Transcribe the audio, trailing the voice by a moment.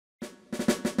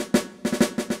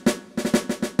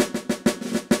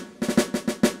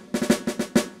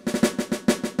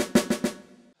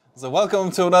So welcome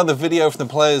to another video from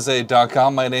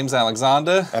theplayersaid.com. My name's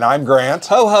Alexander. And I'm Grant.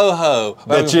 Ho, ho, ho.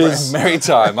 Bitches. Merry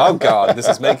time. Oh, God, this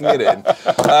is making it in.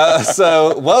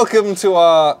 So welcome to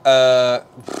our,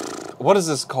 what is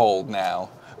this called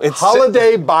now? It's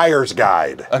Holiday Buyer's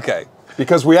Guide. Okay.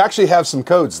 Because we actually have some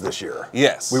codes this year.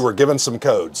 Yes. We were given some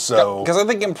codes, so... Because I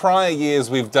think in prior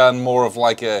years we've done more of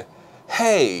like a,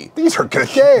 hey... These are good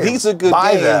games. These are good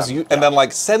Buy games. them. And then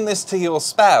like, send this to your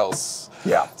spouse.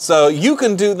 Yeah. So you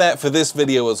can do that for this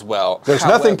video as well. There's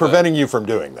nothing preventing you from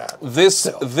doing that.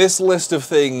 This list of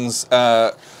things,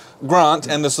 Grant,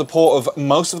 and the support of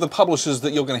most of the publishers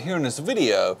that you're going to hear in this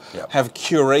video, have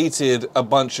curated a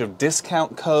bunch of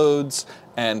discount codes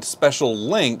and special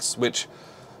links, which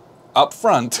up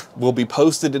front will be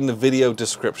posted in the video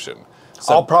description.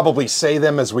 So I'll probably say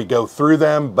them as we go through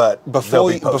them, but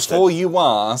before you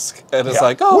ask, and it's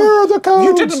like, oh, where are the codes?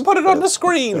 You didn't put it on the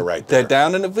screen. They're right there. They're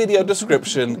down in the video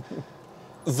description.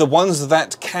 The ones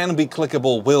that can be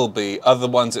clickable will be. Other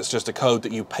ones, it's just a code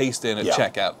that you paste in at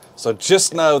checkout. So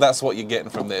just know that's what you're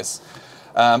getting from this.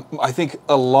 I think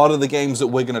a lot of the games that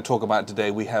we're going to talk about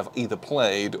today, we have either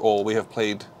played or we have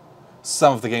played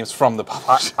some of the games from the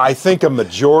publisher. I think a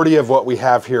majority of what we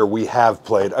have here we have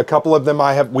played. A couple of them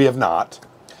we have not.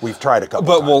 We've tried a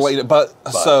couple times.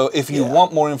 So if you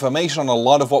want more information on a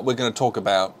lot of what we're going to talk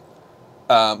about,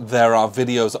 there are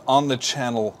videos on the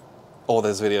channel, or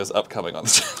there's videos upcoming on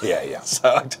the channel.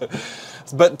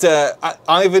 Yeah.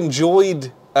 I've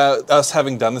enjoyed us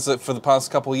having done this for the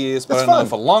past couple of years, but I know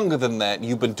for longer than that,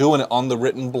 you've been doing it on the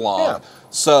written blog. Yeah.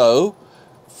 So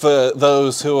for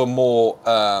those who are more...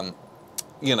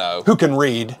 you know, who can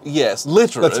read? Yes,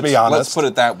 literate. Let's be honest. Let's put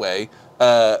it that way.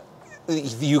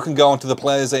 You can go onto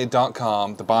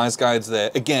theplayersaid.com. The buyer's guide's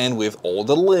there again with all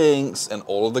the links and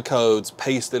all of the codes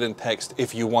pasted in text.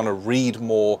 If you want to read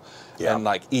more and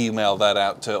like email that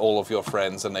out to all of your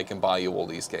friends, and they can buy you all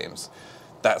these games.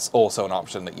 That's also an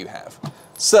option that you have.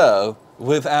 So,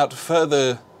 without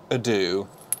further ado,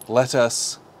 let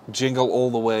us jingle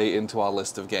all the way into our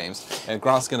list of games, and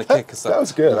Grant's going to kick us up. That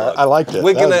was good. I liked it.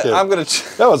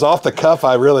 That was off the cuff.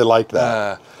 I really liked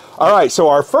that. All right, so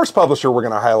our first publisher we're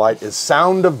going to highlight is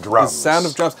Sound of Drums. Sound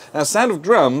of Drums. Now, Sound of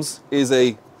Drums is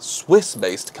a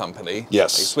Swiss-based company.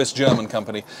 Yes. A Swiss-German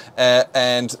company,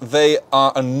 and they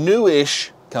are a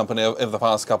newish company over the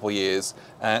past couple of years,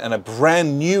 and a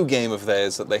brand new game of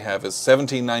theirs that they have is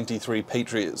 1793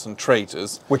 Patriots and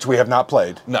Traitors, which we have not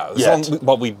played. No,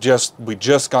 but we just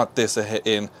got this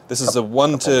in. This is a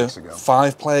 1 to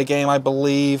 5 player game, I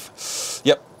believe.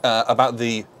 Yep, about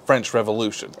the French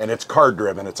Revolution, and it's card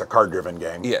driven. It's a card driven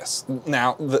game. Yes.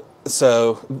 Now,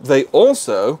 so they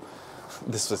also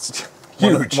this was.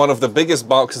 Huge. One of the biggest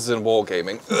boxes in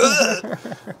wargaming.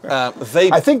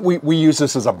 I think we use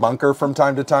this as a bunker from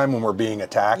time to time when we're being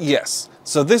attacked. Yes.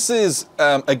 So this is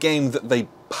a game that they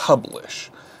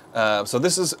publish. So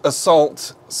this is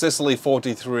Assault Sicily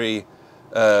 43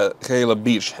 Kayla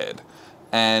Beachhead.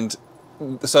 And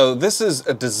so this is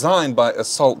designed by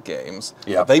Assault Games.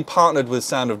 Yeah. They partnered with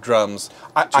Sound of Drums.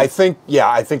 I think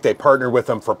they partnered with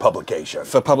them for publication.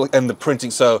 And the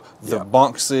printing. So the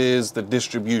boxes, the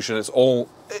distribution, it's all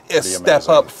a step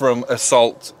up from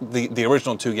Assault, the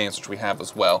original 2 games which we have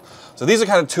as well. So these are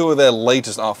kind of 2 of their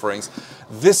latest offerings.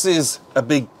 This is a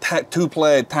big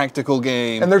 2-player tactical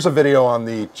game. And there's a video on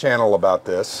the channel about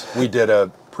this. We did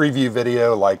a preview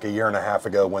video like a year and a half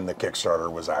ago when the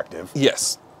Kickstarter was active.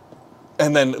 Yes.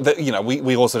 And then,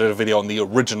 we also did a video on the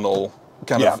original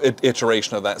kind of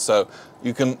iteration of that, so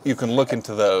you can look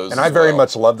into those. And I very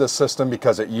much love this system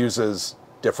because it uses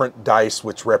different dice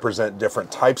which represent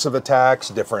different types of attacks,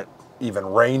 different even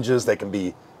ranges. They can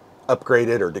be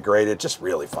upgraded or degraded. Just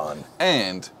really fun.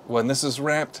 And when this is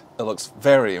wrapped, it looks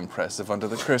very impressive under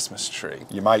the Christmas tree.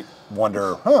 You might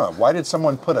wonder, why did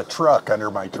someone put a truck under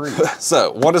my tree?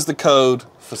 So, what is the code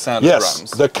for Sound of Drums?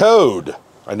 Yes, the code.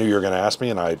 I knew you were going to ask me,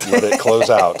 and I let it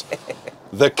close out.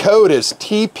 The code is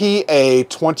TPA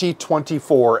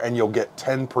 2024, and you'll get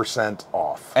 10%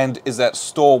 off. And is that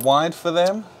store-wide for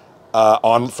them?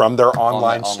 From their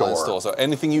online store. So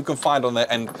anything you can find on there,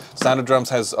 and Sound of Drums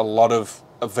has a lot of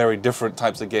very different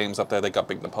types of games up there. They got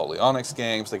big Napoleonics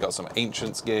games, they got some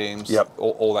Ancients games,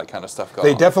 all that kind of stuff going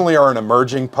on. They definitely are an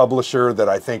emerging publisher that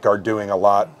I think are doing a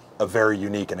lot of very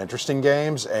unique and interesting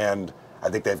games, and I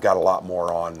think they've got a lot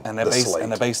more on the slate.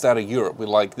 And they're based out of Europe.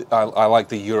 I like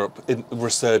the Europe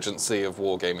resurgency of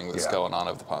wargaming that's going on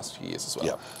over the past few years as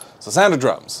well. So Sound of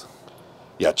Drums.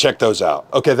 Yeah, check those out.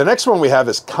 Okay, the next one we have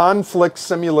is Conflict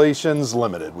Simulations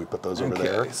Limited. We put those over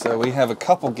there. So we have a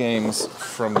couple games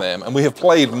from them, and we have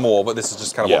played more, but this is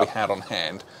just kind of what we had on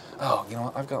hand. Oh, you know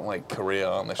what? I've got like Korea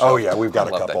on the Oh, shelf. yeah, we've got I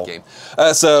a love couple. that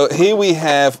game. So here we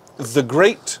have The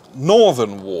Great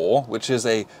Northern War, which is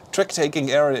a trick-taking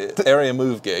area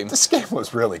move game. This game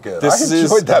was really good. This I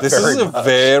enjoyed that this very is a much.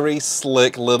 very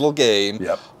slick little game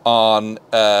Yep. on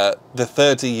the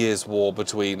 30 Years War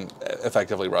between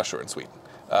effectively Russia and Sweden.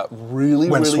 Really,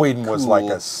 when really Sweden was like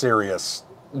cool. a serious.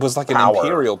 Was like an power.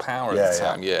 imperial power Yeah, at the yeah.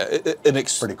 time. Yeah,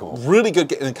 Pretty cool. Really good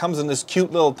game. And it comes in this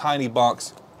cute little tiny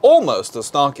box, almost a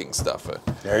stocking stuffer.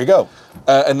 There you go.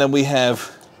 And then we have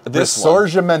this one,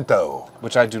 Risorgimento.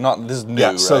 which I do not. This is new.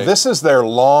 Yeah, so right? this is their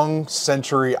Long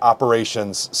Century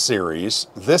Operations series.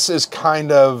 This is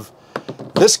kind of.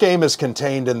 This game is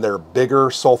contained in their bigger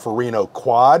Solferino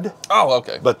quad, Oh,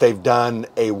 okay. but they've done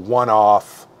a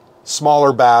one-off,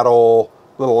 smaller battle,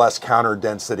 a little less counter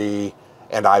density,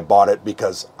 and I bought it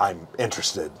because I'm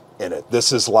interested in it.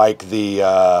 This is like the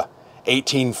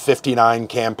 1859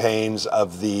 campaigns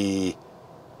of the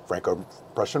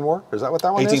Franco-Prussian War. Is that what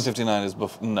that one 1859 is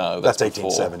before. No, That's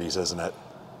before. 1870s, isn't it?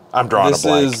 I'm drawing This a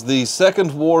blank. is the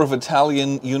Second War of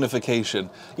Italian Unification.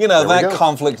 You know, There we that go.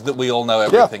 conflict that we all know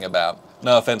everything about.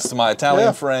 No offense to my Italian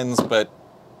Yeah. friends, but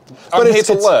I'm here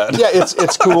to learn. Yeah,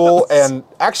 it's cool. And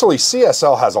actually,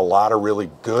 CSL has a lot of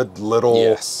really good little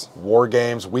Yes. war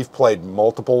games. We've played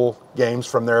multiple games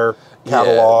from their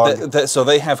catalog. Yeah, so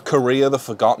they have Korea, the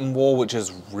Forgotten War, which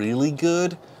is really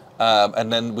good.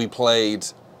 And then we played,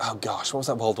 oh gosh, what was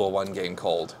that World War I game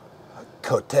called?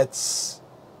 Kotets.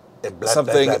 Blah,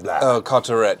 Something, blah, blah, blah. oh,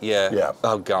 Carteret, yeah. Yeah.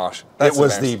 Oh gosh. It That's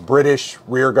was the British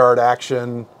rearguard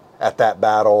action at that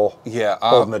battle, Yeah,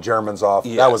 holding the Germans off.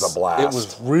 That was a yes. blast. It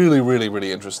was really, really,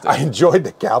 really interesting. I enjoyed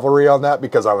the cavalry on that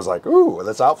because I was like, ooh,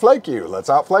 let's outflank you, let's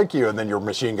outflank you. And then your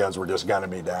machine guns were just gunning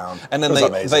me down. And then It was they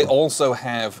amazing. also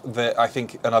have, I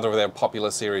think another of their popular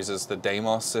series is the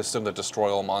Deimos system, the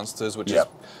Destroy All Monsters, which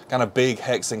Yep. is kind of big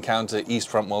hex encounter East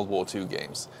Front World War II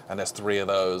games. And there's 3 of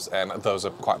those, and those are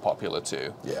quite popular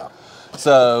too. Yeah.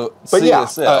 So, But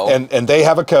CSL, yeah, and they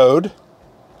have a code.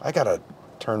 I got to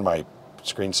turn my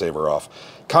screensaver off.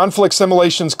 Conflict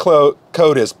Simulations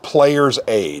code is Player's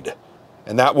Aid.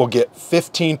 And that will get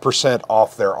 15%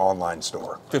 off their online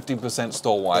store. 50%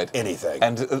 store-wide. Anything.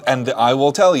 And I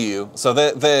will tell you, so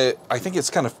they're I think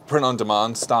it's kind of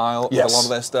print-on-demand style with Yes. a lot of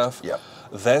their stuff. Yep.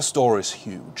 Their store is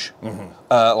huge.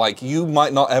 Like, you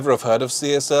might not ever have heard of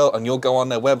CSL, and you'll go on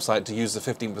their website to use the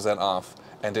 15% off,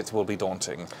 and it will be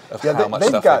daunting of how much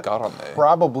stuff they got on there.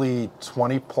 Probably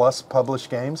 20 plus published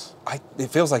games.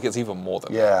 It feels like it's even more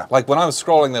than Yeah. that. Like, when I was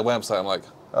scrolling their website, I'm like,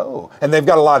 Oh, and they've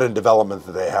got a lot in development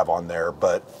that they have on there,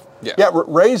 but Yeah.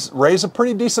 Ray's a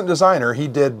pretty decent designer. He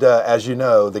did, as you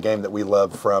know, the game that we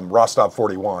love from Rostov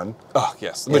 41, oh,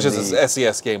 yes. Which is an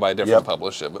SES game by a different Yep.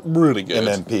 publisher, but really good.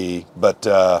 MMP. But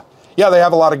yeah, they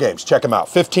have a lot of games. Check them out.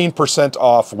 15%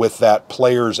 off with that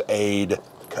Player's Aid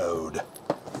code.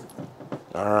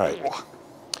 All right.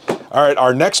 All right,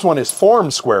 our next one is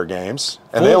Form Square Games,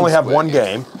 and they Form only have Square one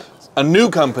Games. game. A new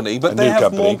company, but they new have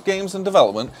company. more games in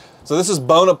development. So this is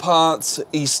Bonaparte's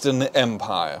Eastern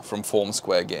Empire from Form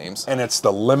Square Games. And it's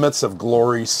the Limits of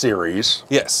Glory series.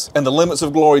 Yes, and the Limits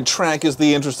of Glory track is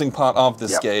the interesting part of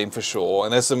this Yep. game for sure.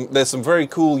 And there's some very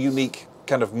cool, unique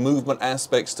kind of movement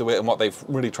aspects to it, and what they've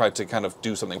really tried to kind of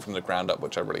do something from the ground up,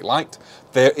 which I really liked.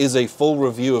 There is a full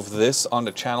review of this on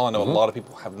the channel. I know a lot of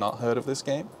people have not heard of this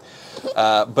game,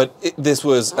 but this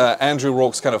was Andrew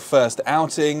Rourke's kind of first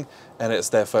outing, and it's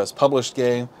their first published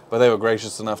game. But they were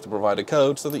gracious enough to provide a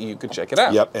code so that you could check it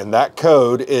out. Yep, and that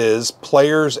code is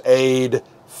Player's Aid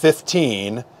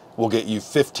 15. Will get you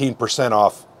 15%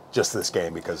 off just this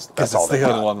game because that's all It's they the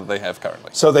only got. one that they have currently.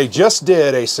 So they just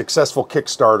did a successful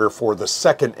Kickstarter for the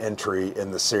second entry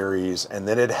in the series, and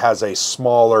then it has a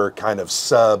smaller kind of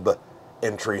sub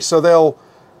entry. So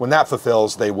when that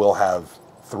fulfills, they will have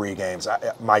 3 games.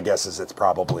 My guess is it's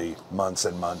probably months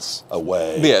and months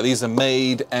away. But yeah, these are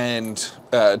made and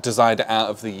designed out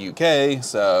of the UK.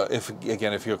 So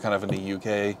if you're kind of in the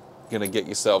UK, you're gonna get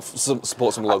yourself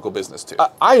support some local business too.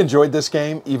 I enjoyed this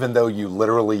game, even though you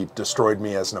literally destroyed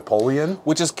me as Napoleon.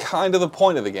 Which is kind of the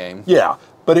point of the game. Yeah,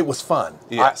 but it was fun.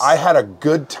 Yes. I had a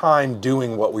good time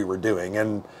doing what we were doing,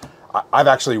 and I've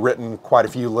actually written quite a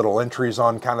few little entries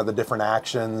on kind of the different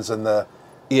actions and the...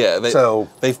 Yeah,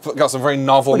 they've got some very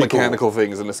novel Pretty cool. mechanical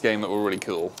things in this game that were really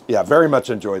cool. Yeah, very much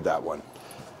enjoyed that one.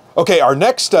 Okay, our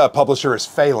next publisher is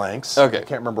Phalanx. Okay. I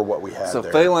can't remember what we had So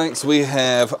there. Phalanx, we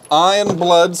have Iron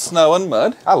Blood, Snow and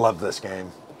Mud. I love this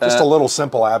game. Just a little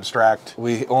simple abstract.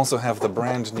 We also have the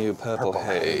brand new Purple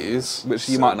Haze, which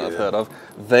you So might not good. have heard of.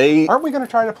 They Aren't we going to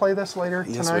try to play this later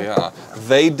Yes, tonight? we are.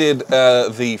 They did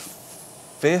the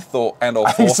 5th or I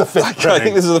think it's fourth. the 5th I printing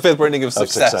think this is the 5th printing of of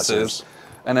Successors.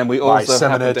 And then we by also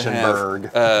happen Semenich to and have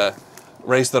Berg.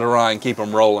 Race to the Rhine, Keep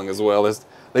 'em Rolling as well.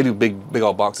 They do big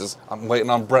old boxes. I'm waiting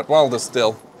on Brett Wilder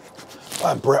still.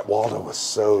 Brett Waldo was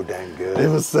so dang good. It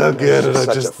was so good, and I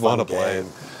such a just fun want to play it.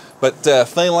 game. But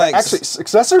Phalanx... Actually,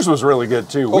 Successors was really good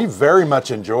too. We very much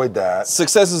enjoyed that.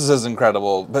 Successors is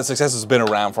incredible, but Successors has been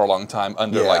around for a long time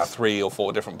under Yeah. like 3 or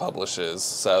 4 different publishers.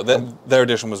 So their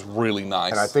edition was really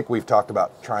nice. And I think we've talked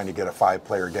about trying to get a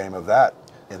 5-player game of that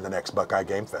in the next Buckeye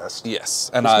Game Fest. Yes.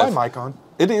 And Is my mic on?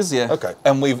 It is, yeah. Okay.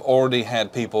 And we've already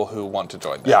had people who want to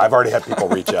join that. Yeah, I've already had people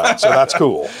reach out, so that's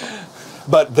cool.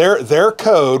 But their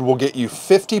code will get you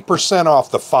 50% off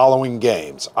the following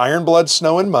games: Iron Blood,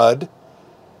 Snow and Mud.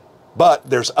 But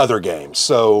there's other games,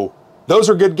 so those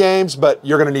are good games. But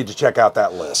you're going to need to check out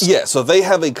that list. Yeah, so they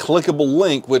have a clickable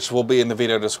link, which will be in the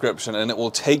video description, and it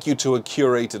will take you to a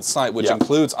curated site, which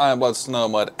includes Iron Blood, Snow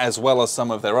and Mud, as well as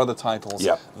some of their other titles.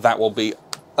 Yep. That will be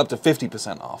up to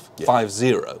 50% off. 50.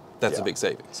 That's a Yeah. big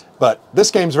savings. But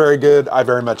this game's very good. I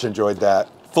very much enjoyed that.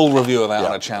 Full review of that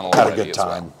on a channel Had a already good as well.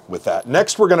 time with that.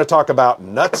 Next, we're going to talk about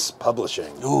Nuts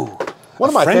Publishing. Ooh, One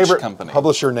of a my French favorite company.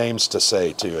 publisher names to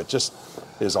say, too. It just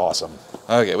is awesome.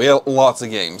 Okay, we have lots of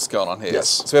games going on here. Yes.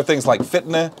 So we have things like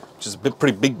Fitna, which is a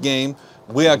pretty big game.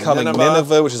 We Are Coming Nineveh.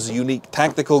 Nineveh, which is a unique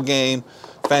tactical game.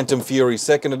 Phantom Fury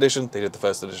 2nd Edition. They did the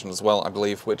 1st edition as well, I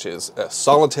believe, which is a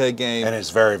solitaire game. And it's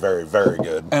very, very, very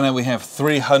good. And then we have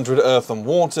 300 Earth and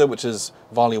Water, which is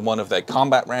volume 1 of their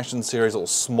Combat Ration series, all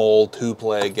small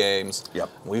 2-player games. Yep.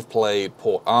 We've played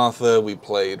Port Arthur. We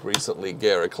played recently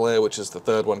Guerre Eclair, which is the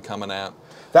 3rd one coming out.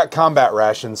 That Combat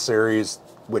Ration series,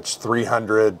 which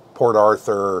 300, Port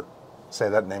Arthur, say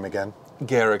that name again?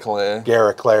 Guerre Eclair. Guerre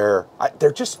Eclair.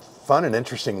 They're just fun and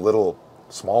interesting little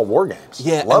small war games.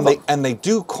 Yeah, Love them. and they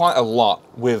do quite a lot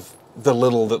with the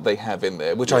little that they have in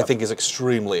there, which I Yeah. think is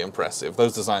extremely impressive.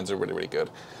 Those designs are really, really good.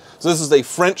 So this is a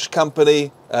French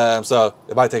company, so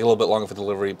it might take a little bit longer for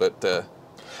delivery, but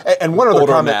And one other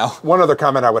Order comment. now. One other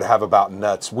comment I would have about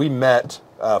Nuts. We met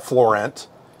Florent,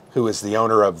 who is the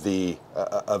owner of the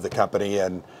company,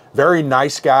 and very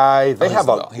nice guy. They have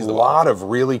a he's the lot of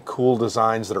really cool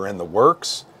designs that are in the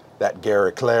works. That Guerre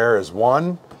Eclair is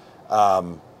one.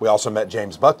 We also met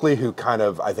James Buckley, who kind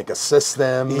of, I think, assists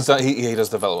them he does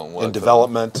development work. in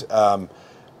development.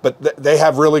 But they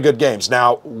have really good games.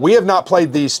 Now, we have not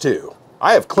played these two.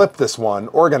 I have clipped this one,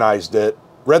 organized it,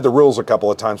 read the rules a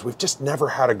couple of times. We've just never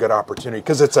had a good opportunity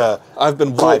because it's a I've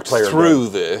been walked 5-player through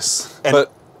game. this, And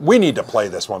but we need to play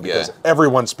this one because Yeah.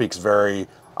 everyone speaks very.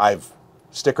 I've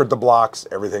stickered the blocks.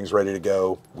 Everything's ready to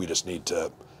go. We just need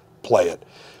to play it.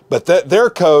 But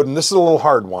their code, and this is a little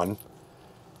hard one,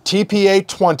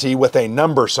 TPA20 with a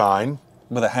number sign,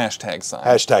 with a hashtag sign.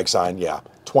 hashtag sign, yeah,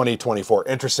 2024.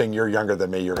 Interesting, you're younger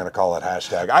than me. You're going to call it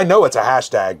hashtag. I know it's a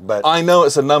hashtag, but I know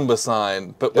it's a number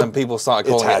sign, but when people started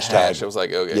calling it hashtag. hash, it was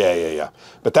like, okay. Yeah.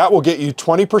 But that will get you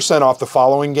 20% off the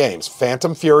following games.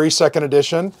 Phantom Fury 2nd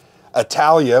Edition,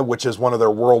 Italia, which is one of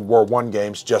their World War I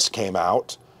games, just came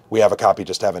out. We have a copy,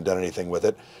 just haven't done anything with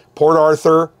it. Port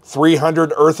Arthur,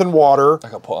 300 Earth and Water. I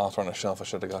got Port Arthur on a shelf. I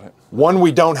should have got it. One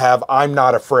we don't have, I'm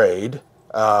Not Afraid.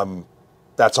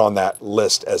 That's on that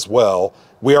list as well.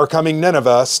 We Are Coming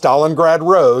Nineveh, Stalingrad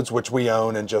Roads, which we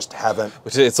own and just haven't.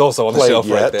 Which it's also on the played shelf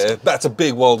right yet. there. That's a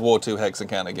big World War II hex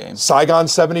encounter game. Saigon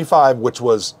 75, which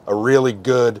was a really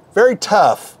good, very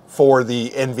tough for the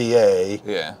NVA.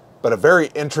 Yeah. But a very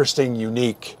interesting,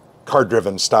 unique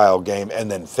card-driven style game, and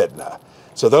then Fitna.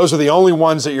 So those are the only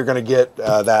ones that you're going to get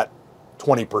that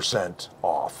 20%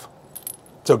 off.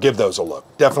 So give those a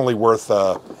look. Definitely worth,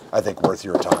 I think, worth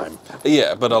your time.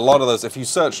 Yeah, but a lot of those, if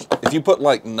you put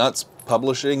like Nuts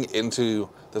Publishing into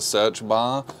the search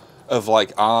bar of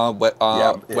like our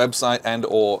website and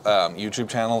or YouTube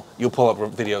channel, you'll pull up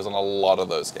videos on a lot of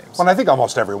those games. Well, and I think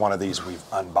almost every one of these we've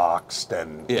unboxed,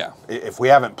 and Yeah. if we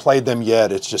haven't played them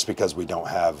yet, it's just because we don't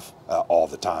have all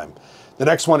the time. The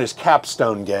next one is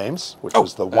Capstone Games, which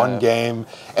was the one game,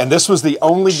 and this was the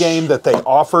only game that they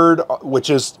offered, which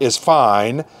is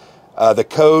fine. The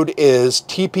code is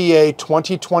TPA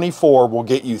 2024 will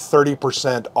get you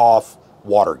 30% off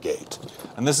Watergate.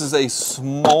 And this is a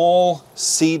small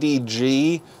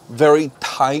CDG, very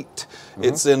tight.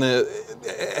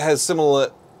 It has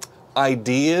similar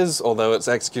ideas, although it's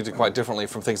executed quite differently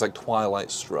from things like Twilight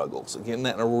Struggle. So getting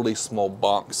that in a really small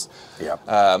box. Yep.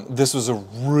 This was a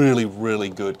really, really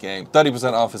good game.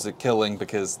 30% off is a killing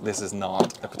because this is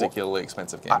not a particularly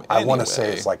expensive game. I want to say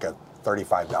anyway. it's like a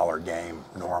 $35 game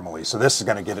normally. So this is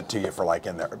going to get it to you for like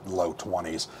in the low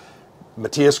 20s.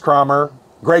 Matthias Kramer,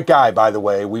 great guy, by the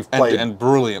way. We've played and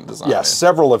brilliant design.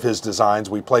 several of his designs.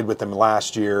 We played with him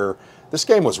last year. This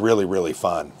game was really, really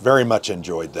fun. Very much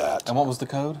enjoyed that. And what was the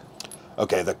code?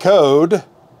 Okay, the code,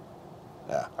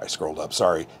 I scrolled up,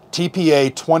 sorry, TPA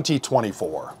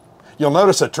 2024. You'll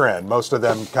notice a trend. Most of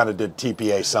them kind of did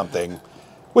TPA something,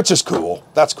 which is cool.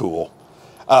 That's cool.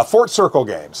 Fort Circle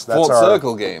Games. That's Fort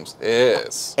Circle Games,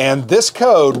 yes. And this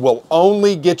code will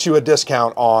only get you a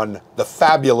discount on the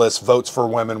fabulous Votes for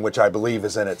Women, which I believe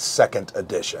is in its 2nd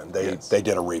edition. They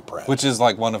did a reprint. Which is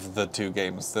like one of the 2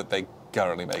 games that they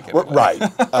currently make. Anyway.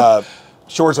 Right.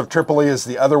 Shores of Tripoli is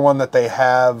the other one that they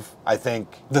have, I think.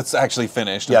 That's actually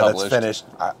finished and published. Yeah, that's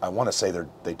finished. I want to say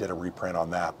they did a reprint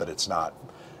on that, but it's not.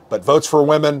 But Votes for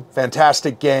Women,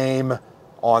 fantastic game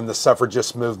on the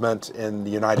suffragist movement in the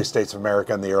United States of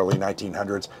America in the early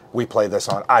 1900s. We play this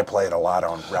on, I play it a lot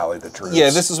on Rally the Troops. Yeah,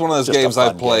 this is one of those Just a games fun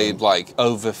I've played game. like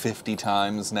over 50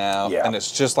 times now, Yeah. and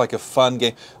it's just like a fun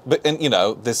game. But and you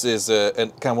know, this is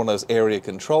kind of one of those area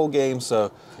control games,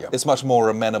 so Yep. it's much more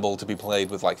amenable to be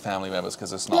played with like family members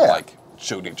because it's not Yeah. like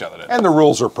shooting each other down. And the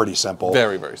rules are pretty simple.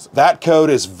 Very, very simple. That code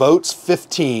is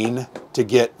VOTES15 to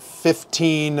get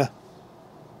 15, I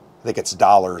think it's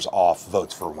dollars off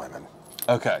Votes for Women.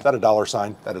 Okay. Is that a dollar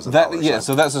sign? That is a That, dollar yeah, sign.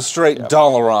 so that's a straight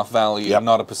dollar off value, Yep.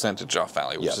 not a percentage off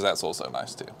value, which Yep. is that's also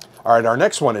nice too. All right, our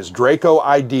next one is Draco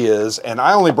Ideas, and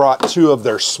I only brought 2 of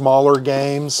their smaller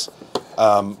games.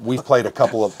 We've played a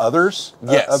couple of others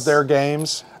Yes. of their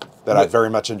games that I very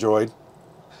much enjoyed.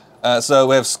 So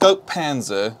we have Scope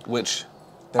Panzer, which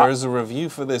there is a review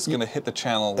for this going to hit the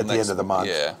channel At the end of the month.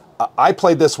 Yeah. I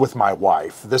played this with my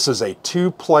wife. This is a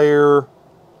 2-player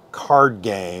card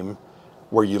game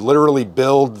where you literally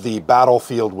build the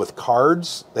battlefield with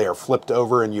cards. They are flipped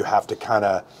over and you have to kind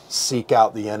of seek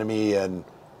out the enemy, and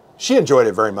she enjoyed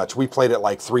it very much. We played it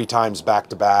like 3 times back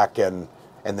to back, and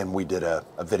then we did a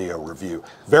video review.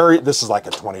 This is like a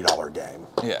 $20 game.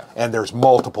 Yeah. And there's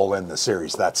multiple in the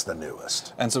series. That's the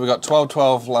newest. And so we got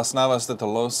 1212 Las Navas de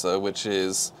Tolosa, which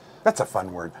is... That's a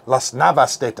fun word. Las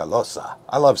Navas de Tolosa.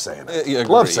 I love saying it. you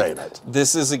Love agree. saying it.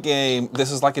 This is a game,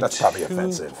 this is like a That's probably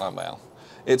offensive. Oh, well.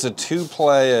 It's a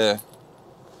 2-player,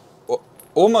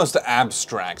 almost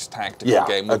abstract tactical Yeah,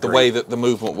 game with agreed. the way that the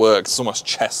movement works. It's almost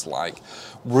chess-like.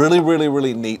 Really, really,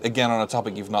 really neat. Again, on a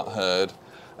topic you've not heard.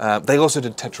 They also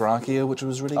did Tetrarchia, which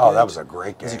was really good. Oh, that was a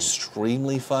great game. It's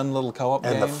extremely fun little co-op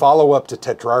game. And the follow-up to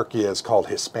Tetrarchia is called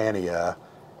Hispania,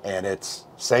 and it's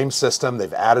same system.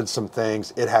 They've added some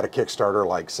things. It had a Kickstarter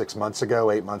like 6 months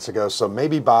ago, 8 months ago, so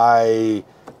maybe by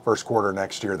first quarter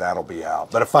next year that'll be out.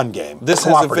 But a fun game. This has a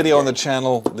Cooperative video on the game.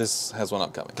 channel. This has one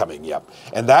upcoming. Coming, yep.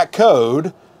 And that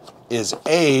code is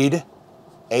AID,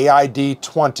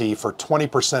 AID20 for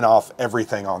 20% off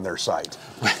everything on their site.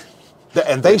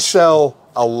 And they sell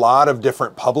a lot of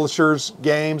different publishers'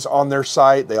 games on their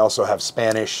site. They also have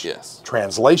Spanish Yes.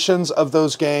 translations of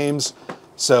those games.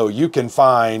 So you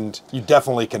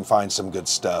definitely can find some good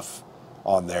stuff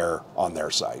on their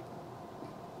site.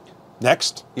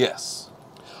 Next, Yes.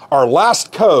 our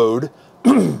last code,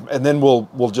 and then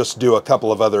we'll just do a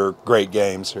couple of other great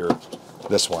games here.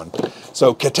 This one.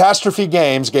 So Catastrophe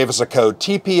Games gave us a code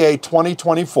TPA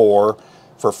 2024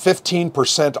 for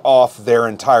 15% off their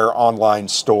entire online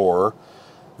store.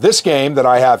 This game that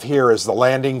I have here is The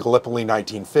Landing, Gallipoli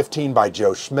 1915 by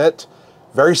Joe Schmidt.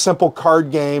 Very simple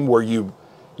card game where you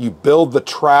build the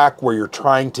track where you're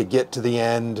trying to get to the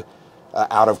end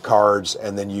out of cards,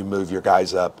 and then you move your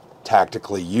guys up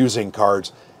tactically using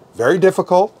cards. Very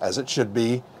difficult, as it should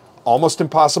be. Almost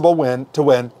impossible to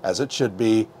win, as it should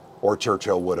be, or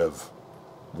Churchill would have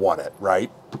won it,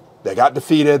 right? They got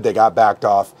defeated, they got backed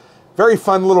off. Very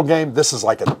fun little game. This is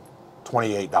like a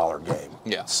 $28 game.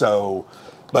 Yeah. So,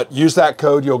 but use that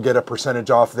code, you'll get a percentage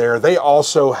off there. They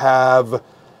also have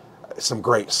some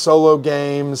great solo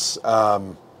games.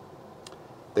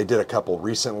 They did a couple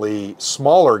recently,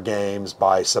 smaller games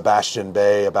by Sebastian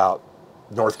Bay about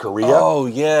North Korea. Oh,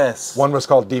 yes. One was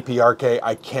called DPRK.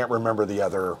 I can't remember the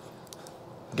other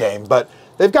game, but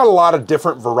they've got a lot of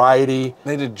different variety.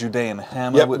 They did Judean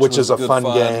Hammer, Yep, which which was is a good fun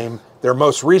game. Their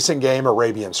most recent game,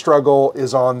 Arabian Struggle,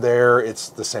 is on there. It's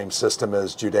the same system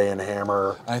as Judean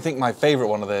Hammer. I think my favorite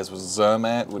one of theirs was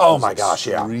Zermatt, which Oh was my gosh,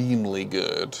 yeah. extremely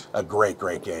good. A great,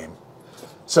 great game.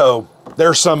 So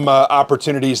there's some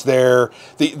opportunities there.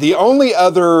 The only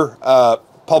other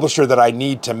publisher that I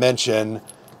need to mention,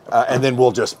 and then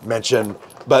we'll just mention,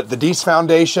 but the Dietz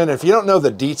Foundation. If you don't know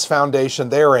the Dietz Foundation,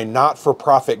 they are a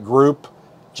not-for-profit group,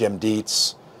 Jim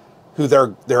Dietz, who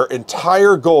their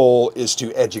entire goal is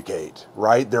to educate,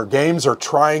 right? Their games are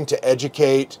trying to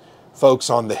educate folks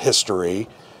on the history.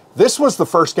 This was the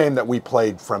first game that we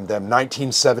played from them,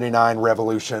 1979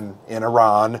 Revolution in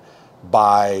Iran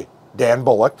by Dan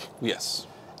Bullock. Yes.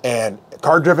 And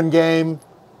card-driven game,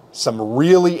 some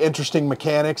really interesting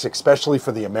mechanics, especially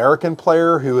for the American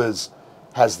player who is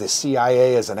has the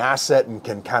CIA as an asset and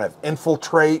can kind of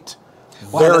infiltrate.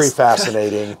 Well, Very that's-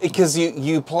 fascinating. Because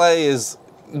you play as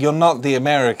you're not the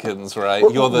Americans, right?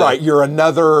 You're the right, you're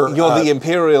another you're the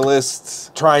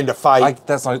imperialists. trying to fight.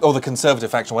 That's like the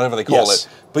conservative faction, whatever they call Yes.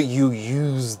 it. But you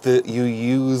use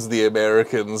the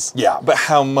Americans. Yeah. But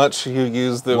how much you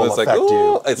use them Will is like, affect you.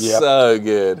 oh, it's Yep. so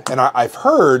good. And I've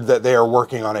heard that they are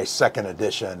working on a second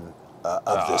edition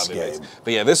of this game.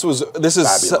 But yeah, this is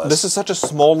Fabulous. such a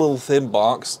small little thin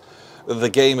box. The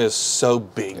game is so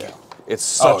big. Yeah. It's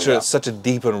such yeah. such a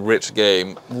deep and rich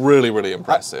game. Really, really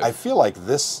impressive. I feel like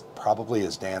this probably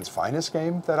is Dan's finest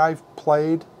game that I've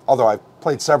played. Although I've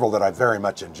played several that I very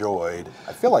much enjoyed.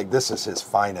 I feel like this is his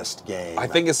finest game. I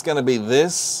think it's going to be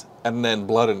this and then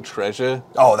Blood and Treasure.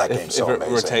 Oh, that if, game's so if it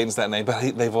amazing. retains that name.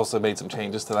 But they've also made some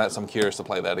changes to that, so I'm curious to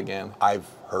play that again. I've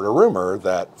heard a rumor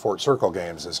that Fort Circle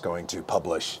Games is going to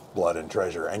publish Blood and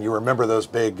Treasure. And you remember those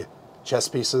big chess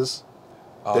pieces?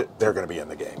 They're going to be in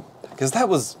the game. Because that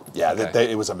was... Yeah,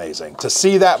 okay. it was amazing. To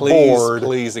see that Please, board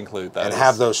please include that. and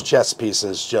have those chess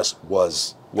pieces just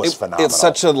was phenomenal. It's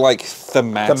such a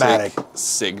thematic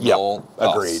signal. Yep,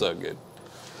 agreed. Oh, so good.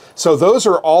 So those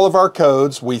are all of our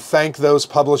codes. We thank those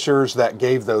publishers that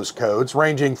gave those codes,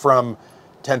 ranging from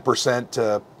 10%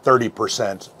 to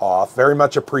 30% off. Very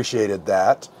much appreciated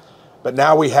that. But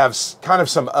now we have kind of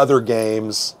some other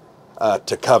games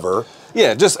to cover.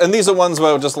 Yeah, and these are ones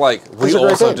where we're just like, These are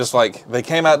great games. just like, they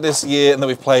came out this year and then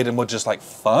we've played and we're just like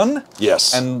fun.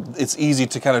 Yes. And it's easy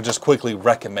to kind of just quickly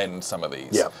recommend some of these.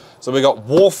 Yeah. So we got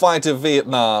Warfighter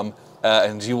Vietnam,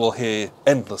 and you will hear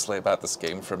endlessly about this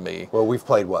game from me. Well, we've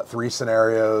played, 3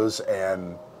 scenarios,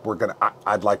 and we're going to,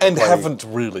 I'd like to And play. haven't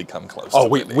really come close Oh, to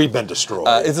winning. we've been destroyed.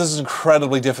 This is an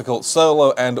incredibly difficult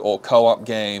solo and or co-op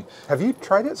game. Have you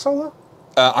tried it solo?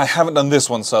 I haven't done this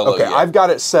one solo Okay, yet. I've got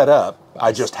it set up.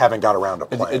 I just haven't got around to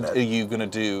playing Are it. you going to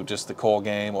do just the core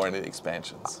game or any of the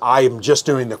expansions? I'm just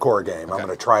doing the core game. I'm going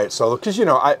to try it solo because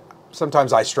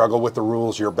sometimes I struggle with the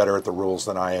rules. You're better at the rules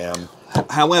than I am.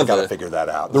 However, Got to figure that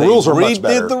out. The they rules are much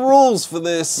better. redid the rules for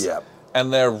this. Yep.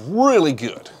 And they're really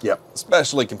good. Yep.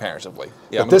 Especially comparatively.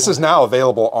 Yeah, But this is now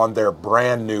available on their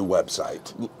brand new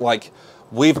website. like,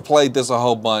 we've played this a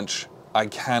whole bunch. I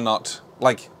cannot,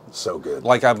 So good.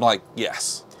 I'm like,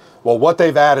 yes. Well, what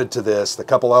they've added to this, the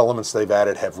couple elements they've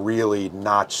added have really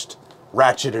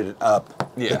ratcheted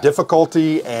up Yeah. the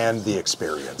difficulty and the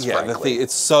experience. Yeah, frankly.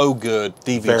 it's so good.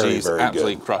 DVG's very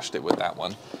absolutely good. crushed it with that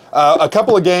one. A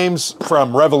couple of games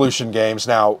from Revolution Games.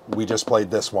 Now, we just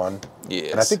played this one.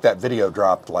 Yes. And I think that video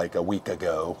dropped like a week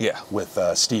ago. Yeah. With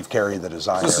Steve Carey, the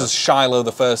designer. This is Shiloh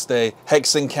the First Day,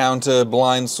 Hex Encounter,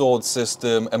 Blind Sword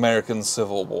System, American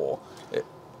Civil War.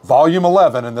 Volume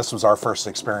 11, and this was our first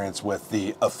experience with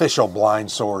the official Blind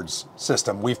Swords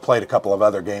system. We've played a couple of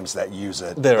other games that use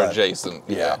it. They're but adjacent.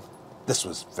 Yeah. This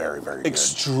was very, very good.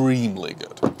 Extremely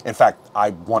good. In fact, I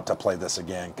want to play this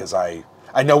again because I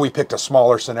know we picked a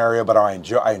smaller scenario, but I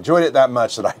enjoyed it that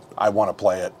much that I want to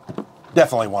play it.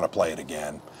 Definitely want to play it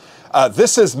again.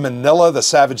 This is Manila, the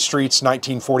Savage Streets,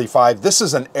 1945. This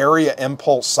is an Area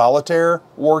Impulse Solitaire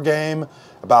war game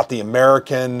about the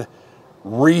American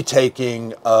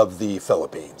retaking of the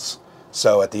Philippines.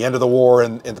 So at the end of the war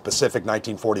in the Pacific,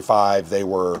 1945, they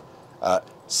were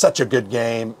such a good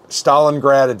game.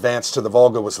 Stalingrad Advance to the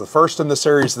Volga was the first in the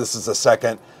series. This is the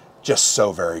second. Just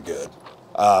so very good.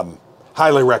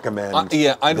 Highly recommend. I'd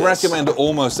this. recommend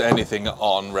almost anything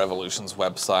on Revolution's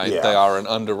website. Yeah. They are an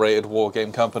underrated war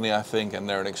game company, I think, and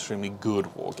they're an extremely good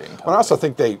war game company. But I also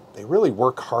think they really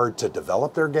work hard to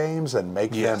develop their games and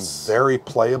make Yes. them very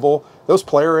playable. Those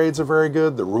player aids are very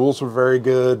good. The rules were very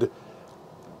good.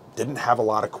 Didn't have a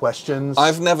lot of questions.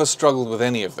 I've never struggled with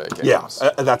any of their games. Yeah,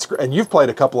 that's great. And you've played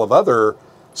a couple of other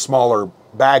smaller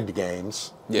bagged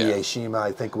games. Yeah. Ieshima,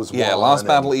 I think, was Yeah, one. Last and-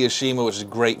 Battle Ieshima, which is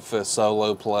great for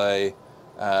solo play.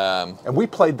 And we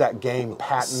played that game,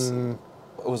 Patton.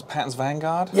 Was it Patton's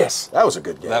Vanguard? Yes, that was a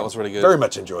good game. That was really good. Very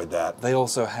much enjoyed that. They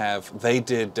also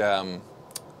did, oh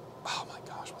my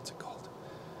gosh, what's it called?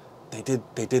 They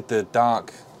did the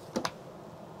Dark,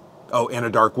 Oh, In a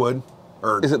Dark Wood?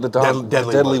 Or Is it the Dark-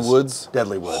 Deadly Woods?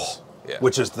 Deadly Woods. Yeah.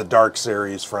 Which is the Dark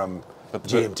series from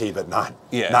GMT, but not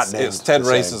yeah, named it's Ted the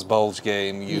same. Race's Bulge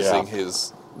game using Yeah.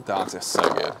 his Darks. It's so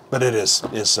good. But it is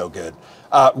so good.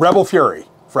 Rebel Fury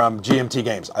from GMT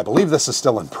Games. I believe this is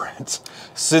still in print.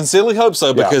 Sincerely hope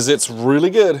so, because it's really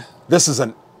good. This is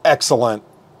an excellent,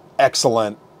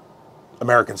 excellent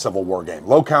American Civil War game.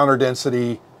 Low counter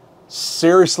density,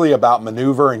 seriously about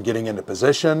maneuver and getting into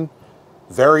position.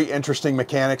 Very interesting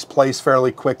mechanics, plays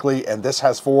fairly quickly, and this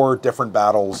has 4 different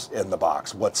battles in the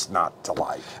box. What's not to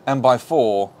like? And by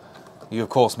 4, you of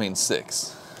course mean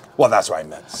 6. Well, that's why I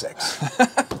meant 6.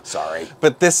 Sorry.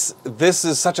 But this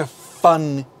is such a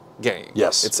fun game.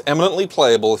 Yes. It's eminently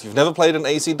playable. If you've never played an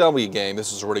ACW game,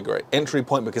 this is a really great entry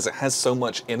point because it has so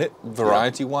much in it,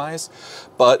 variety-wise.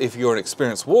 But if you're an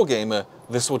experienced wargamer,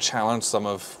 this will challenge some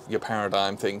of your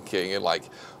paradigm thinking and like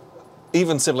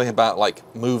even simply about like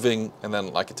moving and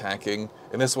then like attacking.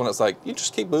 In this one, it's like you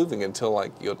just keep moving until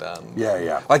like you're done. Yeah,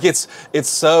 yeah. Like it's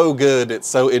so good. It's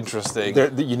so interesting.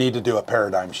 You need to do a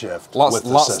paradigm shift Lots with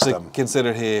the system. to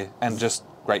consider here, and just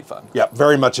great fun. Yeah,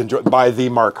 very much enjoyed by the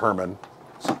Mark Herman.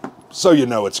 So you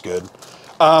know it's good.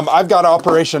 I've got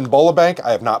Operation Bolabank.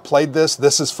 I have not played this.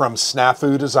 This is from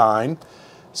Snafu Design.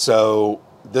 So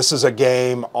this is a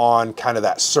game on kind of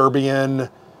that Serbian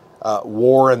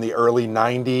war in the early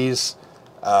 90s.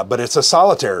 But it's a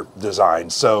solitaire design.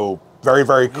 So very,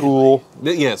 very cool.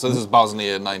 Yeah, so this is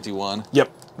Bosnia 91.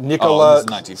 Yep. Nikola this is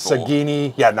 94.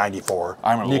 Sagini. Yeah, 94.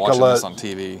 I remember watching this on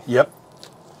TV. Yep.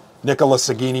 Nikola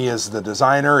Sagini is the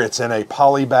designer. It's in a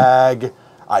poly bag.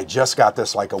 I just got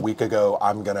this like a week ago.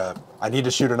 I need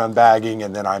to shoot an unbagging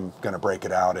and then I'm gonna break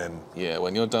it out and yeah,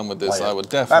 when you're done with this, play it. I would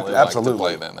definitely Absolutely.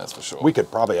 like to play then, that's for sure. we could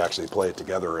probably actually play it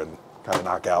together and kind of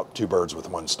knock out 2 birds with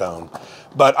 1 stone.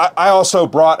 But I also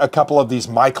brought a couple of these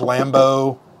Mike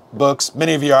Lambo books.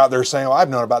 Many of you out there saying, "Oh, I've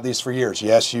known about these for years."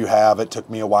 Yes, you have. It took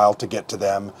me a while to get to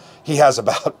them. He has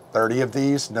about 30 of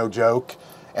these, no joke.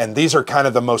 And these are kind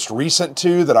of the most recent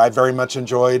 2 that I very much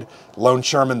enjoyed.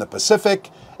 Longshoreman the Pacific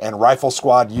and Rifle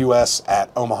Squad US at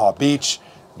Omaha Beach.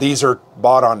 These are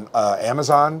bought on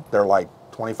Amazon. They're like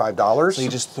 $25. So you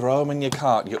just throw them in your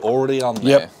cart. You're already on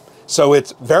there. Yep. So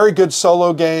it's very good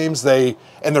solo games. And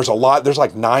there's a lot. There's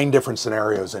like 9 different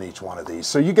scenarios in each one of these.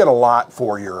 So you get a lot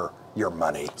for your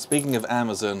money. Speaking of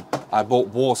Amazon, I bought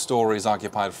War Stories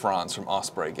Occupied France from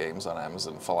Osprey Games on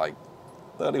Amazon for like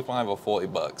 35 or 40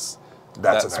 bucks.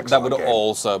 That's an excellent that would game.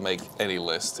 also make any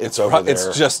list. It's over there.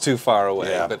 It's just too far away.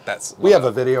 Yeah. But that's We have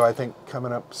a video I think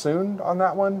coming up soon on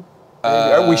that one.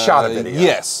 We shot a video.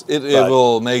 Yes, it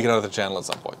will make it onto the channel at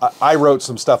some point. I wrote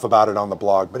some stuff about it on the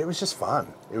blog, but it was just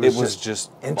fun. It was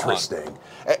just interesting.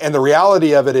 And the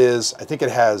reality of it is, I think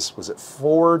it has, was it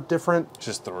 4 different?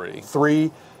 Just 3.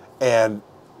 3. And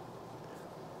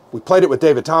we played it with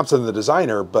David Thompson, the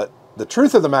designer, but the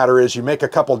truth of the matter is you make a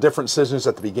couple different decisions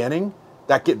at the beginning.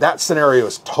 That scenario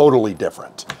is totally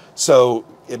different. So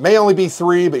it may only be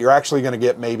 3, but you're actually going to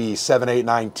get maybe 7, 8,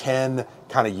 9, 10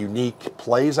 kind of unique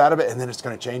plays out of it, and then it's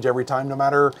going to change every time no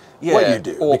matter what you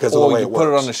do because of the way it works. Or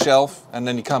you put it on a shelf, and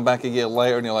then you come back a year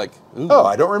later, and you're like, ooh, oh,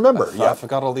 I don't remember. I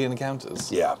forgot all the encounters.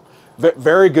 Yeah,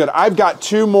 very good. I've got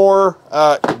 2 more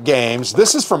games.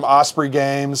 This is from Osprey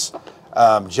Games,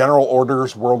 General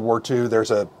Orders World War II.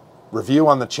 There's a review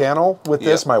on the channel with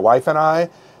this, my wife and I,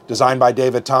 designed by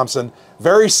David Thompson.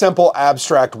 Very simple,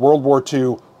 abstract World War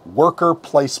II worker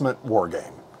placement war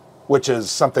game, which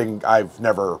is something I've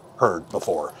never heard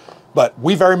before. But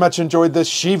we very much enjoyed this.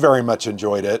 She very much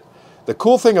enjoyed it. The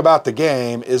cool thing about the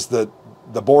game is that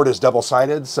the board is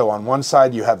double-sided. So on one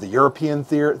side you have the European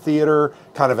theater,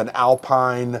 kind of an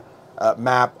alpine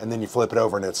map, and then you flip it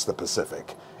over and it's the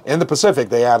Pacific. In the Pacific,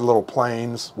 they add little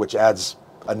planes, which adds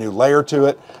a new layer to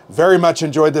it. Very much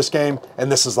enjoyed this game,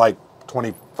 and this is like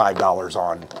 $25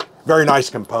 on very nice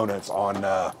components on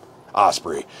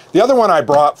Osprey. The other one I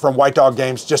brought from White Dog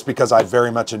Games, just because I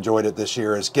very much enjoyed it this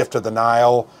year, is Gift of the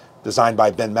Nile, designed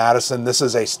by Ben Madison. This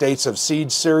is a States of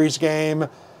Siege series game.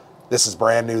 This is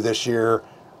brand new this year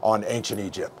on ancient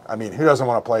Egypt. I mean, who doesn't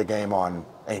want to play a game on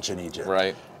ancient Egypt?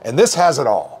 Right. And this has it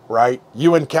all, right?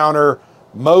 You encounter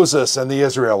Moses and the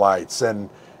Israelites, and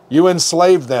you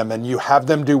enslave them, and you have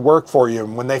them do work for you.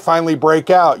 And when they finally break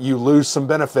out, you lose some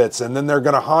benefits, and then they're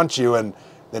going to haunt you, and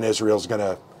then Israel's going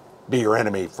to be your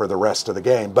enemy for the rest of the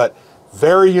game. But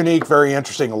very unique, very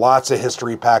interesting, lots of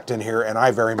history packed in here, and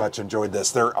I very much enjoyed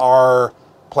this. There are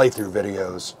playthrough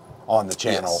videos on the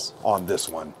channel on this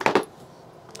one.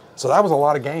 So that was a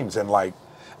lot of games in like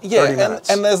 30 minutes.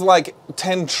 And there's like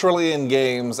 10 trillion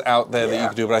games out there that you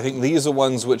can do, but I think these are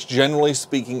ones which, generally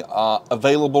speaking, are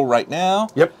available right now.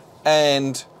 Yep.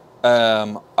 And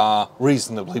are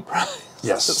reasonably priced.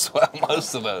 Yes. As well,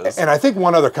 most of those. And I think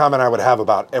one other comment I would have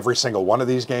about every single one of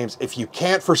these games, if you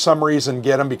can't for some reason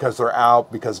get them because they're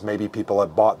out, because maybe people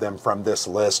have bought them from this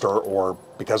list or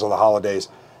because of the holidays,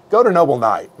 go to Noble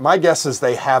Knight. My guess is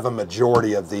they have a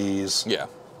majority of these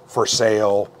for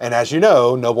sale. And as you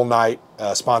know, Noble Knight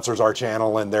sponsors our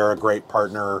channel, and they're a great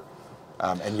partner,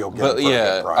 and you'll get them for a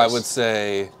good price. I would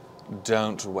say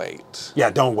don't wait.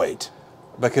 Yeah, don't wait.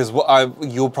 Because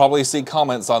you'll probably see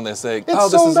comments on this saying, It's oh,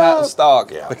 this is sold out out. of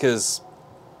stock. Yeah. Because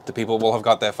the people will have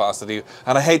got there faster than you.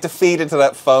 And I hate to feed into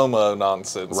that FOMO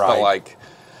nonsense, but like,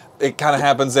 it kind of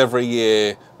happens every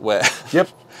year where Yep.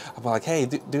 I'm like, hey,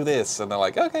 do this. And they're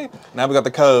like, okay. Now we got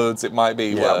the codes. It might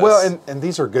be worse. Well, and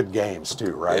these are good games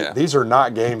too, right? Yeah. These are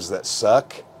not games that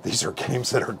suck. These are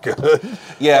games that are good.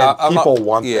 Yeah, and people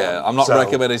want them. Yeah, I'm not So,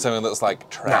 recommending something that's like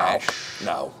trash.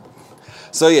 No.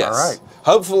 So yes, All right.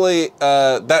 hopefully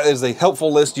that is a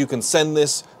helpful list. You can send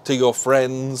this to your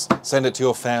friends, send it to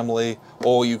your family,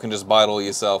 or you can just buy it all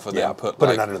yourself and Yeah. then put Put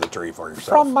like, it under the tree for yourself.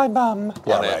 from my mum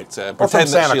Yeah, on right. it. Or from Pretend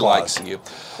that Santa she Claus. likes you.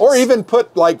 Or even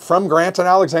put like from Grant and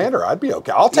Alexander. I'd be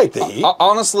okay. I'll take the heat.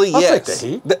 Honestly, I'll yes.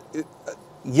 take the heat.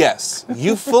 Yes,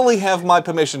 you fully have my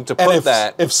permission to And put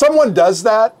that. if someone does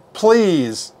that,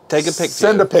 please Take a picture.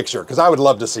 Send a picture because I would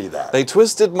love to see that. They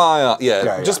twisted my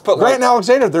just put Grant like and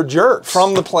Alexander. They're jerks.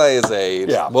 from the player's aid.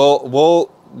 Yeah.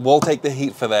 We'll take the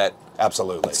heat for that.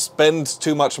 Absolutely. Spend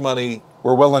too much money.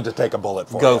 We're willing to take a bullet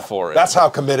for Go you. for it. That's how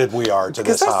committed we are to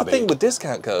Because this that's hobby. the thing with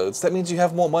discount codes. That means you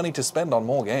have more money to spend on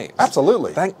more games.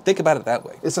 Absolutely. Think about it that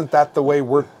way. Isn't that the way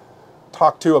we're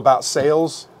talked to about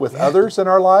sales with others in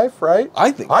our life, right?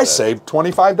 I think I so. saved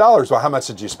 $25. Well, how much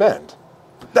did you spend?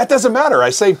 That doesn't matter. I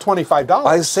saved $25.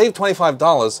 I saved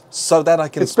 $25 so that I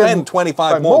can It's been spend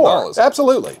 25 more dollars.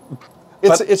 Absolutely.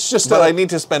 It's just but I need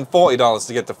to spend $40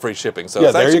 to get the free shipping. So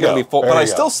it's there actually you going go. to be $4. There But I you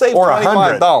go. still saved or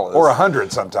 $25. or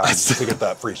 $100 sometimes to get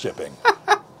that free shipping.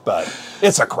 But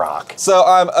it's a crock. So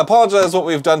I apologize what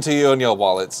we've done to you and your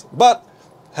wallets. But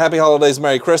happy holidays,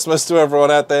 Merry Christmas to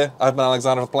everyone out there. I've been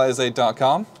Alexander for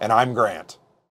PlayersAid.com. And I'm Grant.